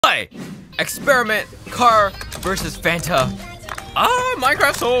play. Experiment car versus Fanta. Ah,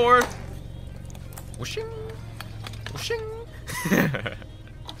 Minecraft sword. Whooshing. Whooshing.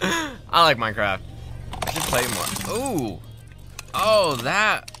 I like Minecraft. I should play more. Ooh. Oh,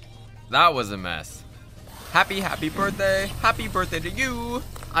 that was a mess. Happy birthday. Happy birthday to you.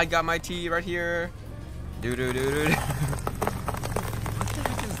 I got my tea right here. What the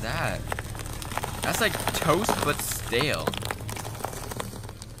heck is that? That's like toast but stale.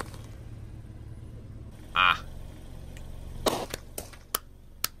 Ah.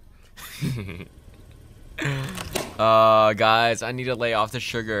 Guys, I need to lay off the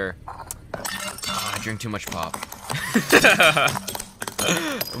sugar. I drink too much pop.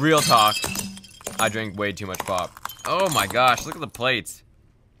 Real talk. I drink way too much pop. Oh my gosh, look at the plates.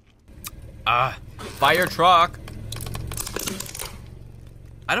 Fire truck.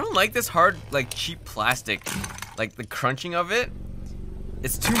 I don't like this hard, like cheap plastic. Like the crunching of it.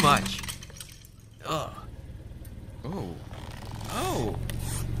 It's too much. Ugh. Oh. Oh.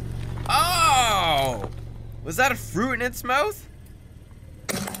 Oh! Was that a fruit in its mouth?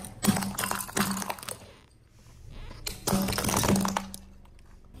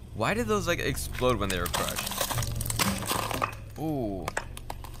 Why did those like explode when they were crushed? Ooh.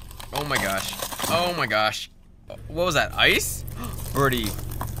 Oh my gosh. Oh my gosh. What was that? Ice? Birdie.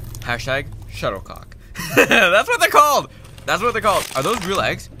 Hashtag shuttlecock. That's what they're called. That's what they're called. Are those real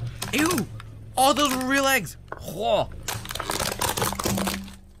eggs? Ew. Oh, those were real eggs. Whoa.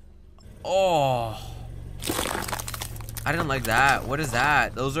 Oh. I didn't like that. What is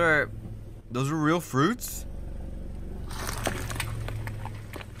that? Those are real fruits?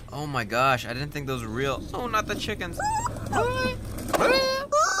 Oh my gosh, I didn't think those were real. Oh, not the chickens.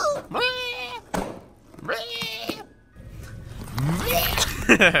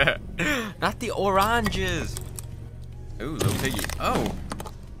 Not the oranges. Ooh, little piggy. Oh.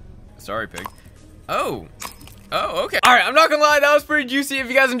 Sorry, pig. Oh. Oh, okay. Alright, I'm not gonna lie, that was pretty juicy. If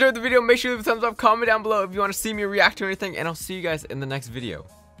you guys enjoyed the video, make sure to leave a thumbs up, comment down below if you want to see me react to anything, and I'll see you guys in the next video.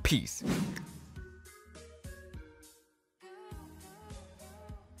 Peace.